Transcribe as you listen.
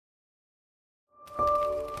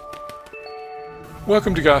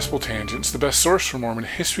Welcome to Gospel Tangents, the best source for Mormon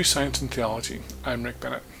history, science, and theology. I'm Rick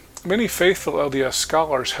Bennett. Many faithful LDS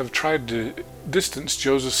scholars have tried to distance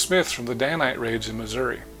Joseph Smith from the Danite raids in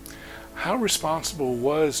Missouri. How responsible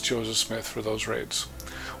was Joseph Smith for those raids?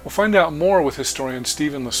 We'll find out more with historian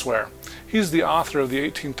Stephen LeSueur. He's the author of the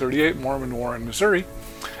 1838 Mormon War in Missouri,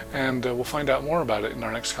 and we'll find out more about it in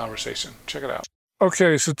our next conversation. Check it out.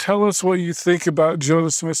 Okay, so tell us what you think about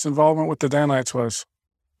Joseph Smith's involvement with the Danites was.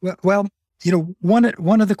 Well, one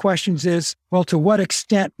of the questions is, well, to what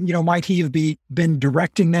extent, might he have been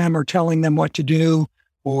directing them or telling them what to do,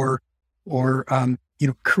 or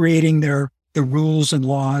creating the rules and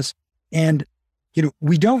laws? And,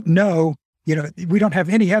 we don't know, we don't have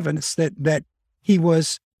any evidence that he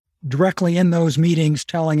was directly in those meetings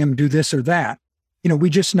telling them do this or that. We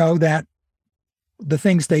just know that the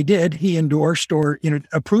things they did, he endorsed or,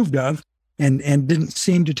 approved of and didn't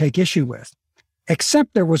seem to take issue with.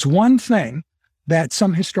 Except there was one thing that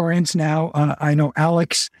some historians now, I know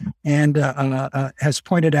Alex and has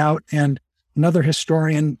pointed out, and another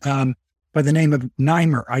historian by the name of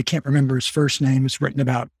Neimer, I can't remember his first name, has written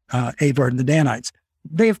about Avard and the Danites.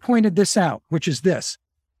 They have pointed this out, which is this,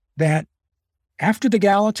 that after the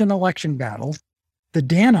Gallatin election battle, the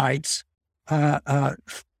Danites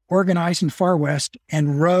organized in Far West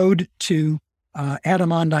and rode to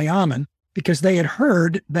Adam-ondi-Ahman because they had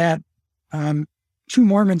heard that two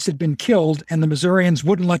Mormons had been killed and the Missourians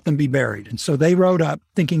wouldn't let them be buried. And so they rode up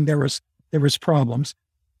thinking there was problems.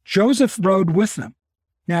 Joseph rode with them.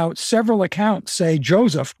 Now, several accounts say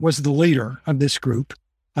Joseph was the leader of this group,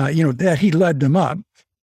 that he led them up.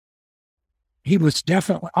 He was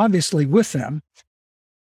obviously with them.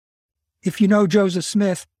 If you know Joseph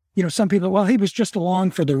Smith, some people, well, he was just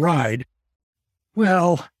along for the ride.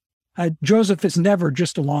 Well, Joseph is never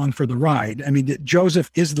just along for the ride. I mean, Joseph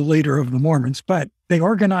is the leader of the Mormons, but they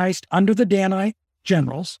organized under the Danite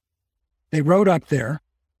generals. They rode up there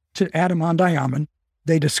to Adam-ondi-Ahman.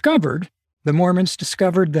 The Mormons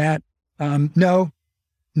discovered that, no,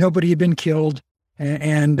 nobody had been killed,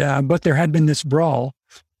 but there had been this brawl.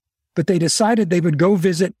 But they decided they would go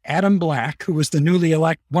visit Adam Black, who was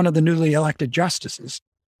one of the newly elected justices.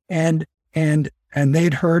 And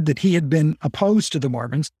they'd heard that he had been opposed to the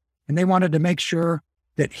Mormons, and they wanted to make sure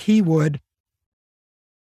that he would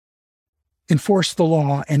enforce the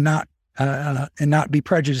law and not be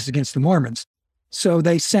prejudiced against the Mormons. So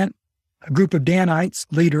they sent a group of Danites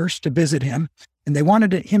leaders to visit him, and they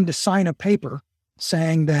wanted him to sign a paper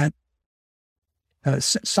saying that,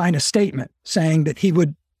 sign a statement saying that he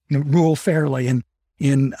would rule fairly in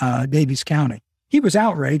Daviess County. He was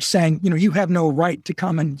outraged, saying, you have no right to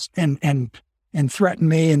come and threaten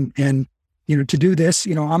me and to do this.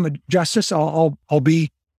 I'm a justice. I'll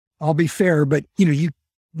be fair, but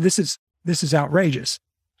this is outrageous.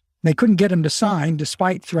 They couldn't get him to sign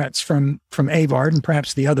despite threats from Avard and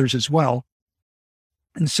perhaps the others as well.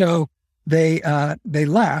 And so they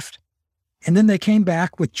left, and then they came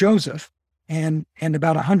back with Joseph and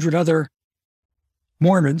about 100 other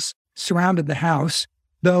Mormons surrounded the house,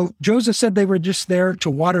 though Joseph said they were just there to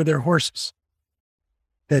water their horses.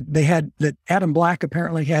 That Adam Black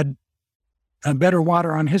apparently had better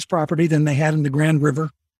water on his property than they had in the Grand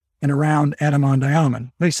River and around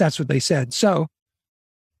Adam-ondi-Ahman. At least that's what they said. So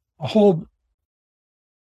a whole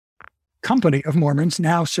company of Mormons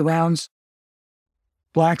now surrounds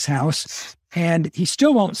Black's house, and he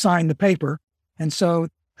still won't sign the paper. And so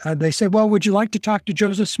they say, well, would you like to talk to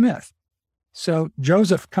Joseph Smith? So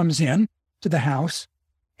Joseph comes in to the house,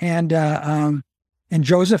 and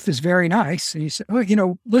Joseph is very nice. And he said,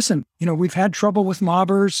 oh, listen, we've had trouble with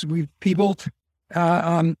mobbers. My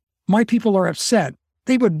people are upset.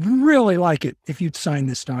 They would really like it if you'd sign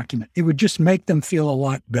this document. It would just make them feel a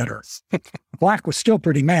lot better. Black was still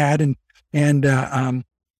pretty mad, and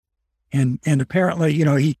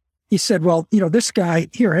apparently, he said, well, this guy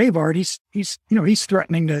here, Avard, he's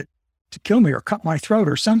threatening to kill me or cut my throat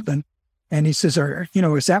or something. And he says,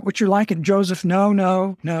 is that what you're like? And Joseph,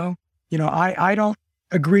 no. I don't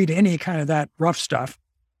agree to any kind of that rough stuff.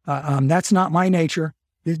 That's not my nature.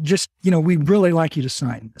 It just, we'd really like you to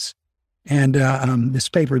sign this. And this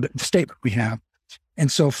paper, the statement we have. And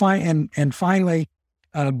so finally,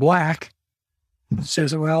 Black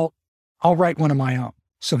says, well, I'll write one of my own.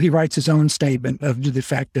 So he writes his own statement of the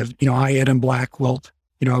fact that, I, Adam Black, will,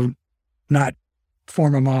 not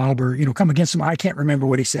form a mob or, come against him. I can't remember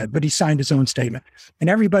what he said, but he signed his own statement, and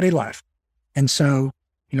everybody left. And so,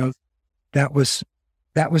 that was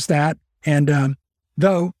that. And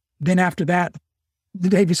though then after that, the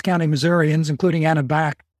Daviess County Missourians, including Adam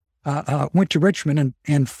Black, went to Richmond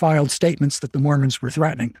and filed statements that the Mormons were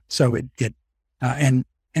threatening. So and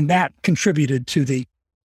And that contributed to the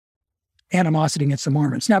animosity against the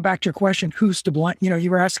Mormons. Now, back to your question, who's to blame? You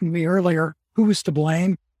were asking me earlier, who was to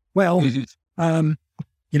blame? Well, that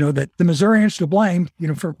the Missourians to blame,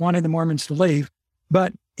 for wanting the Mormons to leave,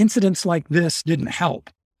 but incidents like this didn't help.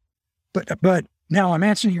 But now I'm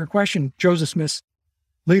answering your question, Joseph Smith's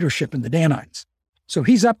leadership in the Danites. So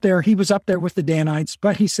he was up there with the Danites,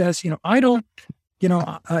 but he says, I don't,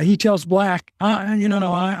 he tells Black, I'm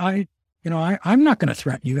not going to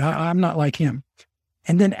threaten you. I'm not like him.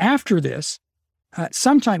 And then after this,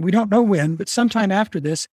 sometime, we don't know when, but sometime after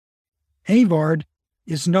this, Avard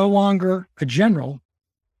is no longer a general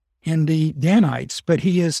in the Danites, but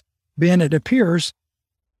he has been, it appears,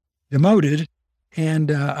 demoted,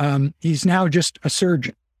 and he's now just a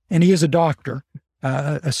surgeon. And he is a doctor,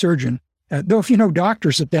 a surgeon. Though if you know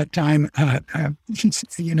doctors at that time,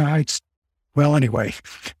 well, anyway.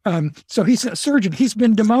 So he's a surgeon. He's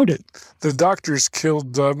been demoted. The doctors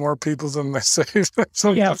killed more people than they saved.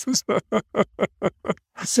 Yeah.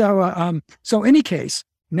 So any case,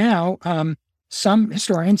 now some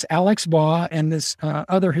historians, Alex Baugh and this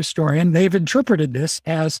other historian, they've interpreted this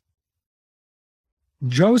as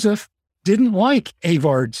Joseph didn't like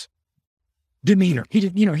Avard's demeanor. He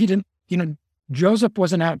didn't, Joseph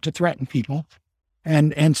wasn't out to threaten people.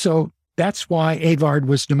 And so that's why Avard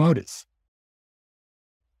was demoted.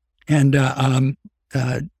 And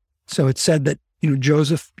so it's said that,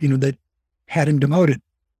 Joseph, that had him demoted.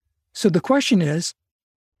 So the question is,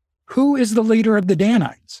 who is the leader of the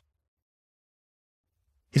Danites?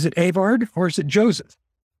 Is it Avard or is it Joseph?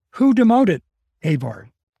 Who demoted Avard?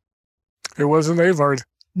 It wasn't Avard.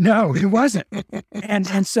 No, it wasn't.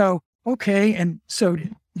 and so, okay. And so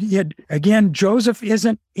again, Joseph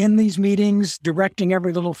isn't in these meetings directing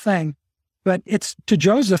every little thing, but it's to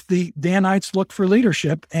Joseph, the Danites look for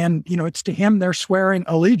leadership, and, it's to him they're swearing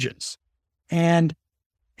allegiance. And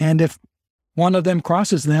if one of them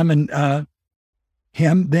crosses them and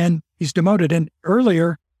him, then he's demoted. And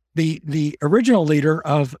earlier, the original leader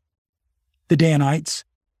of the Danites,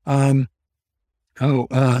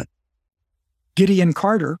 Gideon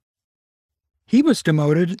Carter, he was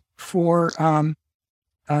demoted for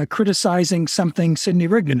criticizing something Sidney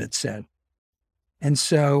Rigdon had said. And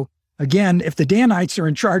so, again, if the Danites are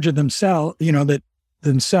in charge of themselves,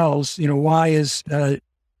 why is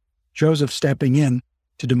Joseph stepping in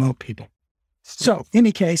to demote people? So, in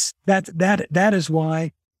any case, that is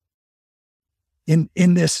why, in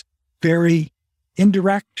this very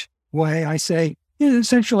indirect way, I say,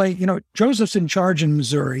 essentially, Joseph's in charge in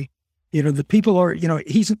Missouri. The people are,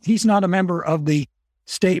 he's not a member of the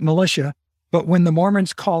state militia, but when the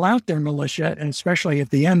Mormons call out their militia, and especially at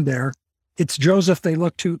the end there, it's Joseph they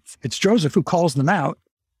look to. It's Joseph who calls them out.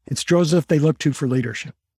 It's Joseph they look to for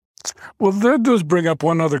leadership. Well, that does bring up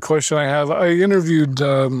one other question I have. I interviewed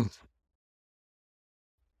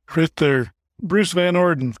right there, Bruce Van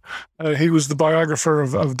Orden. He was the biographer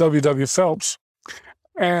of W.W. Phelps.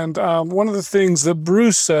 And one of the things that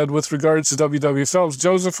Bruce said with regards to W.W. Phelps,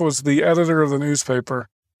 Joseph was the editor of the newspaper,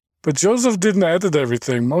 but Joseph didn't edit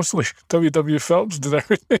everything. Mostly W.W. Phelps did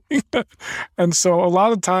everything. And so a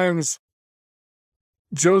lot of times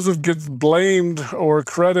Joseph gets blamed or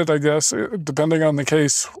credit, I guess, depending on the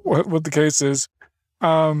case, what the case is.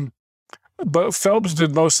 But Phelps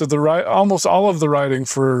did most of almost all of the writing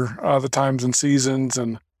for the Times and Seasons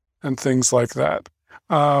and things like that.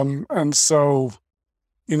 And so,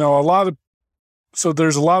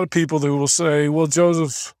 there's a lot of people who will say, well,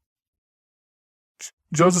 Joseph's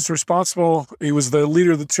responsible. He was the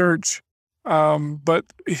leader of the church. But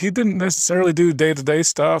he didn't necessarily do day-to-day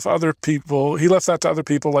stuff. Other people, he left that to other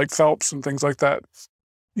people like Phelps and things like that.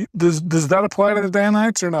 Does that apply to the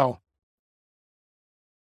Danites or no?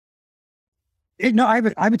 No, I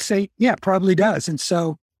would say, yeah, it probably does. And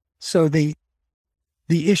so the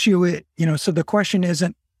issue, so the question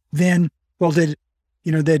isn't then, well, did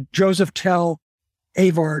Joseph tell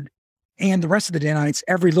Avard and the rest of the Danites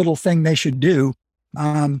every little thing they should do?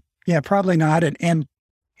 Yeah, probably not. And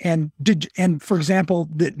for example,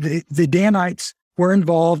 the Danites were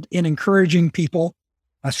involved in encouraging people,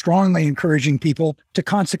 strongly encouraging people to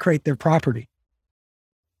consecrate their property.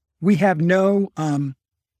 We have no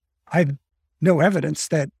evidence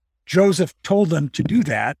that Joseph told them to do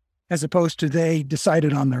that, as opposed to they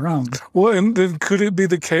decided on their own. Well, and then could it be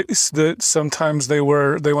the case that sometimes they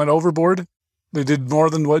went overboard? They did more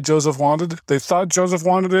than what Joseph wanted? They thought Joseph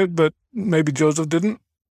wanted it, but maybe Joseph didn't?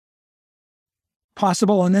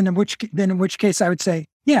 Possible. And then in which case I would say,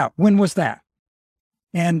 yeah, when was that?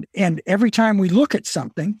 And every time we look at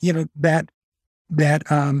something, that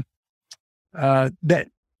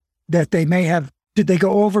they may have, did they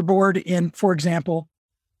go overboard in, for example,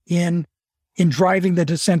 in driving the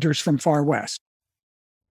dissenters from far west.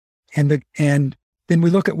 And then we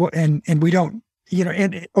look at what, and we don't,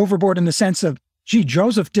 and overboard in the sense of, gee,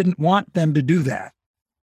 Joseph didn't want them to do that.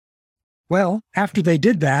 Well, after they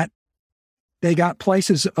did that, they got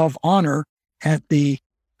places of honor at the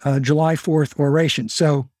July 4th oration.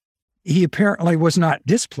 So he apparently was not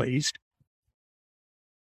displeased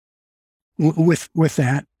with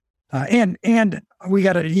that. And we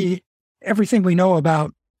got everything we know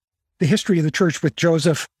about the history of the church with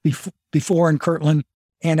Joseph before in Kirtland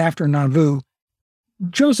and after Nauvoo.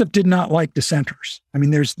 Joseph did not like dissenters. I mean,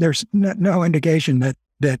 there's no indication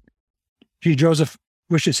that Joseph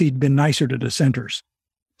wishes he'd been nicer to dissenters.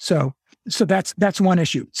 So that's one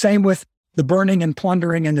issue. Same with the burning and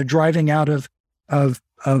plundering and the driving out of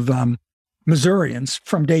Missourians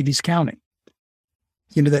from Daviess County.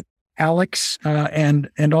 That Alex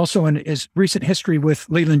and also in his recent history with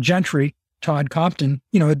Leland Gentry, Todd Compton,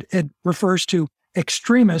 it refers to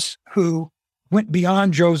extremists who went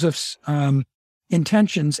beyond Joseph's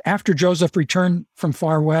intentions after Joseph returned from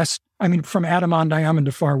far west. I mean, from Adam-ondi-Ahman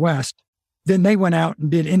to far west. Then they went out and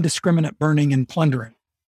did indiscriminate burning and plundering.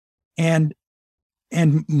 And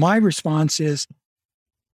my response is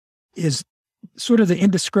sort of the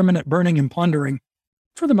indiscriminate burning and plundering.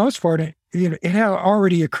 For the most part, it had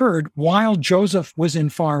already occurred while Joseph was in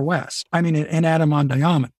far west. I mean, in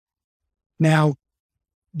Adam-ondi-Ahman. Now,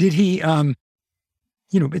 did he?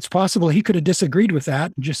 It's possible he could have disagreed with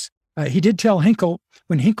that. He did tell Hinkle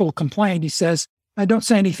when Hinkle complained. He says, "I don't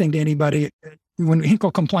say anything to anybody." When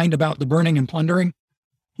Hinkle complained about the burning and plundering,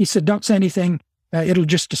 he said, "Don't say anything. It'll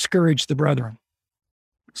just discourage the brethren."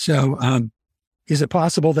 So, is it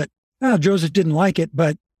possible that Joseph didn't like it,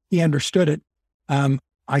 but he understood it?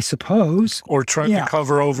 I suppose. Or trying to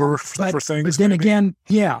cover over for things. But then again,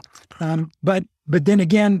 but then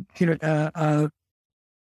again,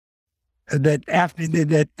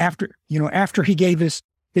 that after he gave his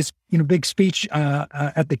big speech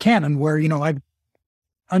at the cannon, where I've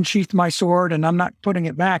unsheathed my sword and I'm not putting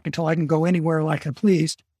it back until I can go anywhere like I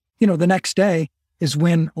please. The next day is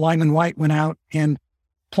when Lyman Wight went out and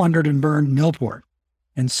plundered and burned Millport,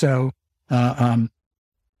 and so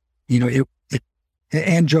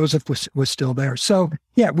and Joseph was still there. So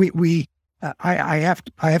yeah, I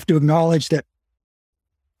have to acknowledge that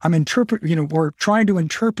we're trying to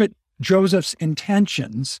interpret Joseph's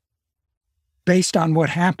intentions based on what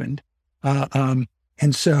happened. And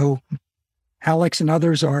so Alex and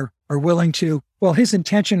others are willing to, well, his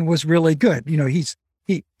intention was really good.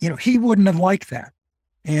 He wouldn't have liked that.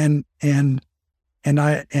 And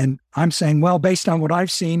I'm saying, well, based on what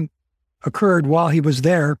I've seen occurred while he was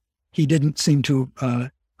there, he didn't seem to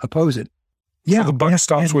oppose it. Yeah. So the buck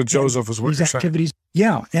stops with Joseph is what these you're saying. Activities,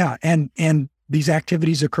 yeah. And these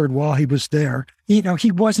activities occurred while he was there. He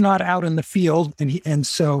was not out in the field, and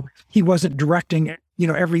so he wasn't directing,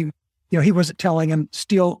 he wasn't telling him,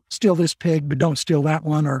 steal this pig, but don't steal that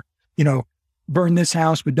one, or, burn this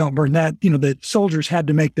house, but don't burn that. The soldiers had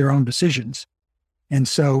to make their own decisions. And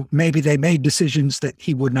so maybe they made decisions that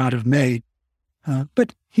he would not have made,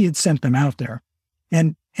 but he had sent them out there.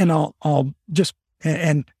 And I'll just,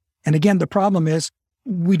 and again, the problem is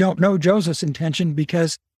we don't know Joseph's intention,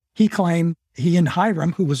 because he claimed, he and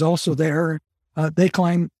Hiram, who was also there, they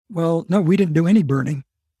claim, well, no, we didn't do any burning.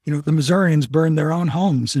 The Missourians burned their own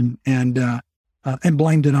homes and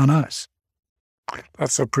blamed it on us.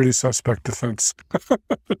 That's a pretty suspect defense.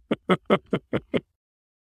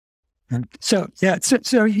 So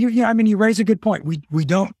you raise a good point. We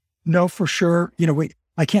don't know for sure.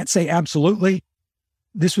 I can't say absolutely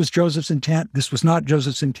this was Joseph's intent. This was not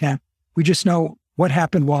Joseph's intent. We just know what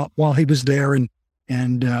happened while he was there and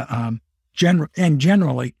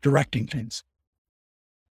generally directing things.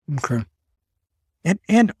 Okay.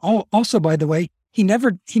 And also, by the way, he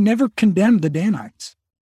never condemned the Danites.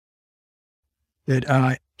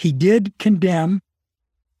 That he did condemn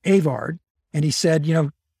Avard, and he said,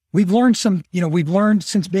 we've learned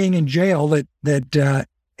since being in jail that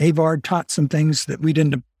Avard taught some things that we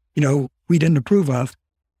didn't approve of,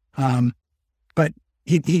 but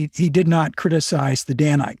he did not criticize the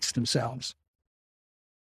Danites themselves.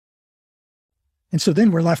 And so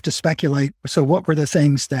then we're left to speculate. So what were the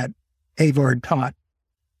things that Avard taught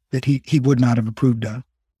that he would not have approved of?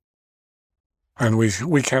 And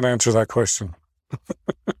we can't answer that question.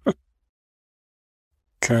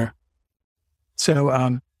 Okay.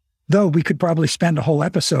 So, though we could probably spend a whole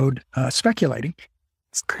episode speculating.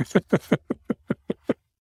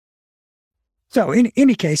 So in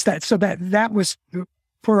any case, that was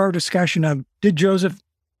for our discussion of, did Joseph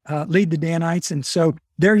lead the Danites? And so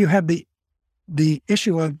there you have the the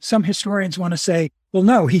issue of some historians want to say, well,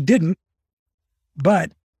 no, he didn't,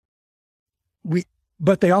 but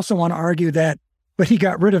they also want to argue that, but he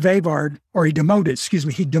got rid of Avard, or he demoted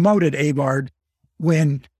Avard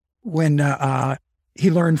when he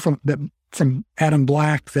learned from Adam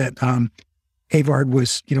Black that Avard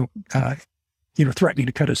was threatening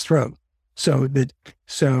to cut his throat. So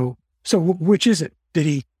which is it?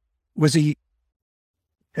 Was he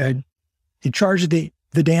in charge of the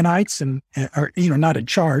Danites, or not in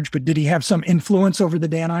charge, but did he have some influence over the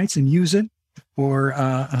Danites and use it? Or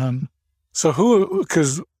so who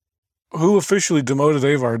officially demoted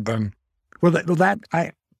Avard then? We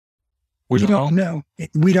don't know.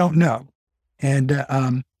 We don't know, and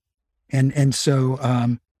so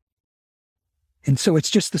it's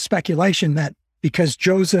just the speculation that because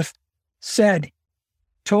Joseph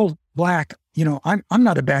told Black, I'm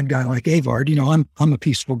not a bad guy like Avard, I'm a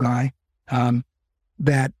peaceful guy,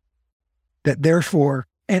 that therefore,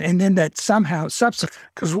 and then that somehow subsequent.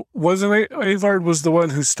 Because wasn't Avard was the one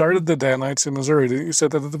who started the Danites in Missouri? Didn't you say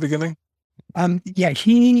that at the beginning? Yeah,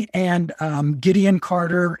 he and Gideon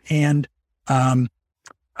Carter and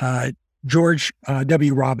George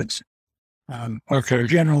W. Robinson. Okay.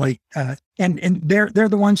 Generally, and they're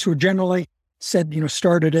the ones who generally said,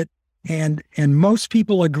 started it, and most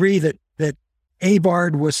people agree that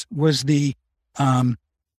Avard was the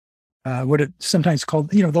what it's sometimes called,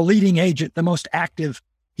 the leading agent, the most active,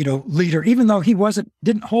 leader, even though he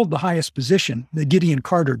didn't hold the highest position that Gideon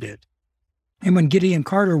Carter did. And when Gideon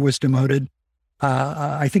Carter was demoted,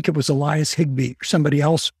 I think it was Elias Higbee or somebody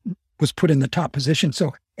else was put in the top position.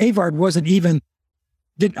 So Avard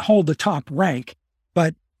didn't hold the top rank,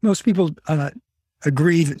 but most people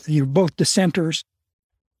agree that both dissenters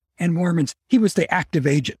and Mormons, he was the active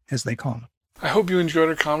agent, as they call him. I hope you enjoyed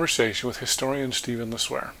our conversation with historian Stephen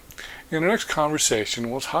LeSueur. In our next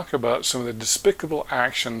conversation, we'll talk about some of the despicable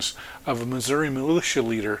actions of a Missouri militia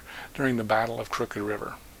leader during the Battle of Crooked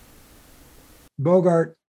River.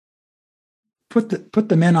 Bogart put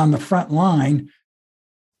the men on the front line,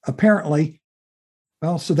 apparently,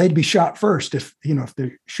 so they'd be shot first if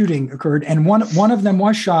the shooting occurred. And one of them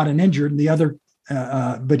was shot and injured, and the other,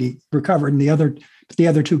 but he recovered, and the other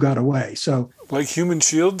two got away. So, like human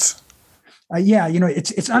shields. Yeah,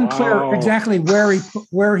 it's unclear exactly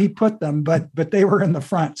where he put them, but they were in the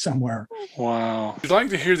front somewhere. Wow. If you'd like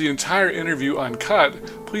to hear the entire interview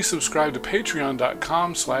uncut, please subscribe to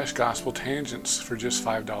patreon.com/gospeltangents for just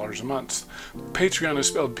 $5 a month. Patreon is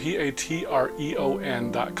spelled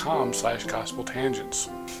patreon.com/gospeltangents.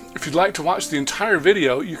 If you'd like to watch the entire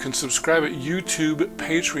video, you can subscribe at YouTube,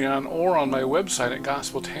 Patreon, or on my website at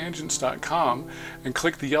gospeltangents.com and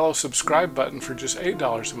click the yellow subscribe button for just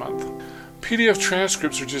 $8 a month. PDF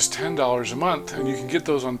transcripts are just $10 a month, and you can get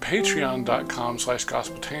those on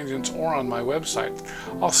patreon.com/gospeltangents or on my website.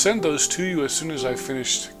 I'll send those to you as soon as I've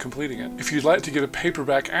finished completing it. If you'd like to get a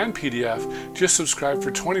paperback and PDF, just subscribe for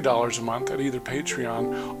 $20 a month at either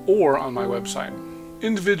Patreon or on my website.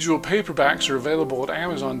 Individual paperbacks are available at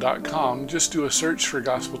Amazon.com. Just do a search for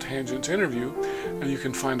Gospel Tangents Interview, and you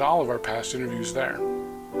can find all of our past interviews there.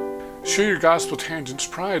 Show your Gospel Tangents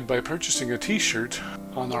pride by purchasing a t-shirt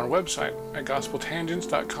on our website at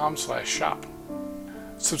gospeltangents.com/shop.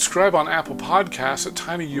 Subscribe on Apple Podcasts at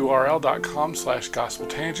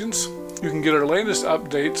tinyurl.com/gospeltangents. You can get our latest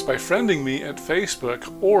updates by friending me at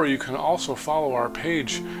Facebook, or you can also follow our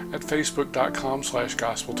page at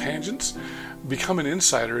facebook.com/gospeltangents. Become an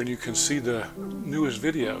insider and you can see the newest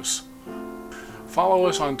videos. Follow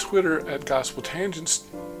us on Twitter at Gospel Tangents.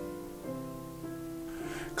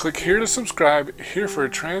 Click here to subscribe, here for a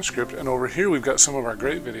transcript, and over here we've got some of our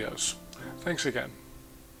great videos. Thanks again.